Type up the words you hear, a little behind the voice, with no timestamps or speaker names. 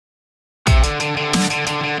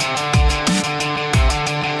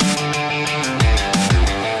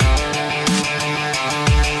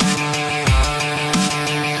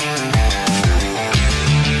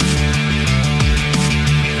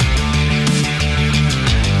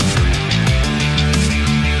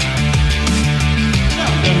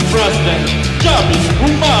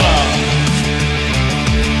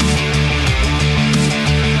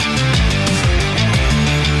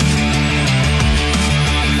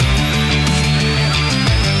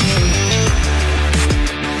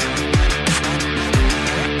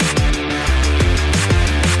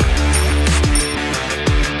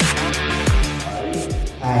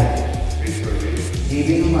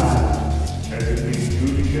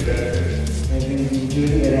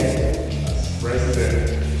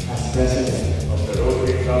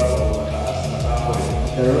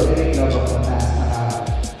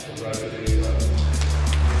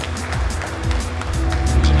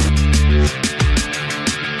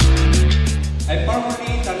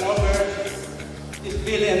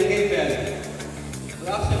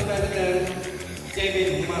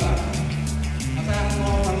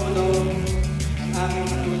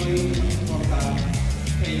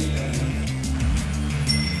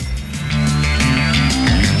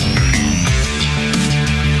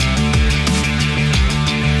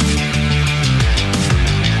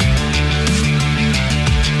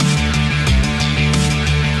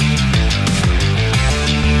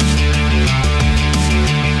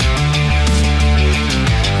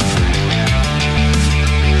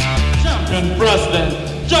President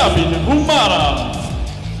Jabin Jumarang.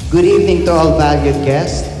 Good evening to all valued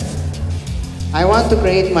guests. I want to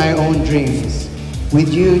create my own dreams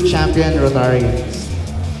with you, champion Rotarians.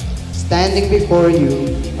 Standing before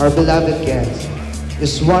you, our beloved guests,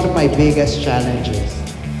 is one of my biggest challenges.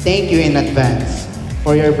 Thank you in advance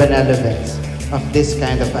for your benevolence of this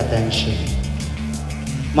kind of attention.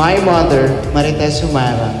 My mother,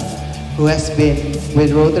 Jumarang, who has been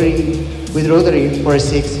with Rotary for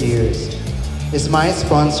 6 years, is my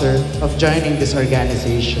sponsor of joining this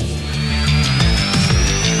organization.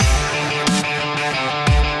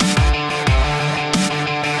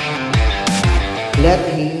 Let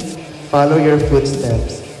me follow your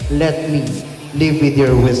footsteps. Let me live with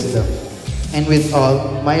your wisdom. And with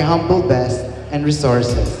all my humble best and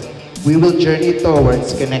resources, we will journey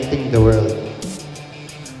towards connecting the world.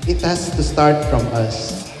 It has to start from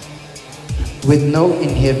us, with no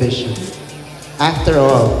inhibition. After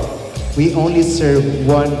all, we only serve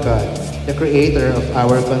one God, the creator of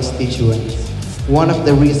our constituents, one of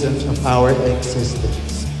the reasons of our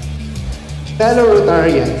existence. Fellow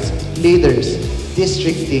Rotarians, leaders,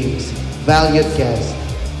 district teams, valued guests,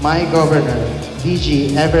 my governor,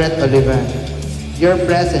 DG Everett Olivan, your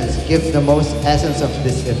presence gives the most essence of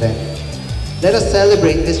this event. Let us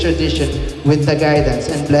celebrate this tradition with the guidance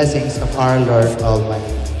and blessings of our Lord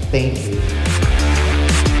Almighty. Thank you.